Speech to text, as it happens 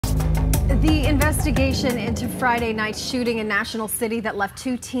The investigation into Friday night's shooting in National City that left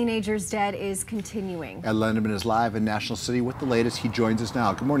 2 teenagers dead is continuing. Ed Lendeman is live in National City with the latest. He joins us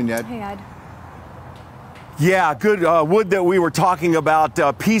now. Good morning, Ed. Hey, Ed. Yeah, good. Would that we were talking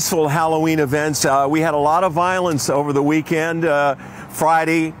about peaceful Halloween events. We had a lot of violence over the weekend,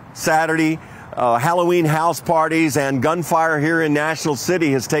 Friday, Saturday. Halloween house parties and gunfire here in National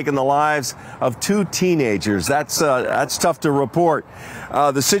City has taken the lives of 2 teenagers. That's tough to report.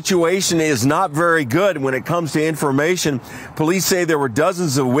 The situation is not very good when it comes to information. Police say there were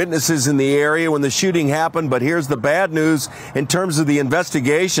dozens of witnesses in the area when the shooting happened, but here's the bad news in terms of the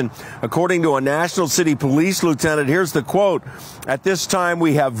investigation. According to a National City Police lieutenant, here's the quote: "At this time,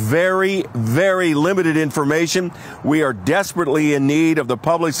 we have very, very limited information. We are desperately in need of the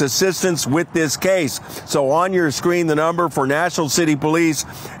public's assistance with this case." So on your screen, the number for National City Police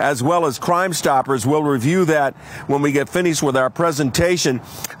as well as Crime Stoppers. We'll review that when we get finished with our presentation.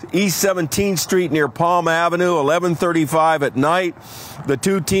 East 17th Street near Palm Avenue, 11:35 at night. The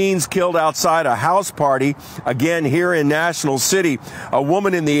 2 teens killed outside a house party, again here in National City. A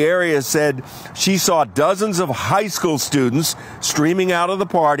woman in the area said she saw dozens of high school students streaming out of the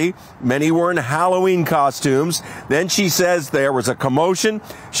party. Many were in Halloween costumes. Then she says there was a commotion.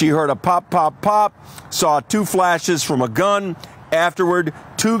 She heard a pop, pop, pop, saw 2 flashes from a gun. Afterward,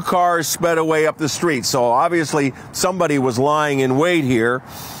 2 cars sped away up the street. So obviously somebody was lying in wait here.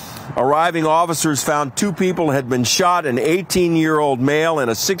 Arriving officers found 2 people had been shot, an 18-year-old male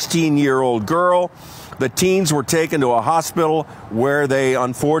and a 16-year-old girl. The teens were taken to a hospital where they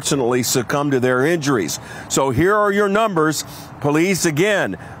unfortunately succumbed to their injuries. So here are your numbers. Police,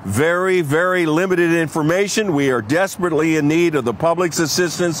 again, very, very limited information. We are desperately in need of the public's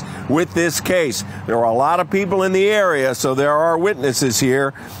assistance with this case. There are a lot of people in the area, so there are witnesses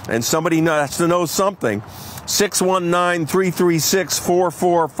here, and somebody has to know something.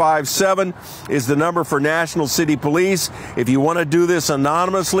 619-336-4457 is the number for National City Police. If you want to do this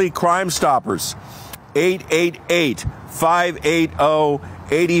anonymously, Crime Stoppers,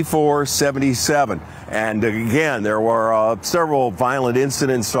 888-580-8477. And again, there were several violent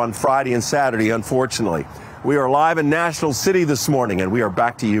incidents on Friday and Saturday, unfortunately. We are live in National City this morning, and we are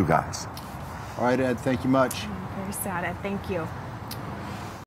back to you guys. All right, Ed, thank you much. Very sad, Ed. Thank you.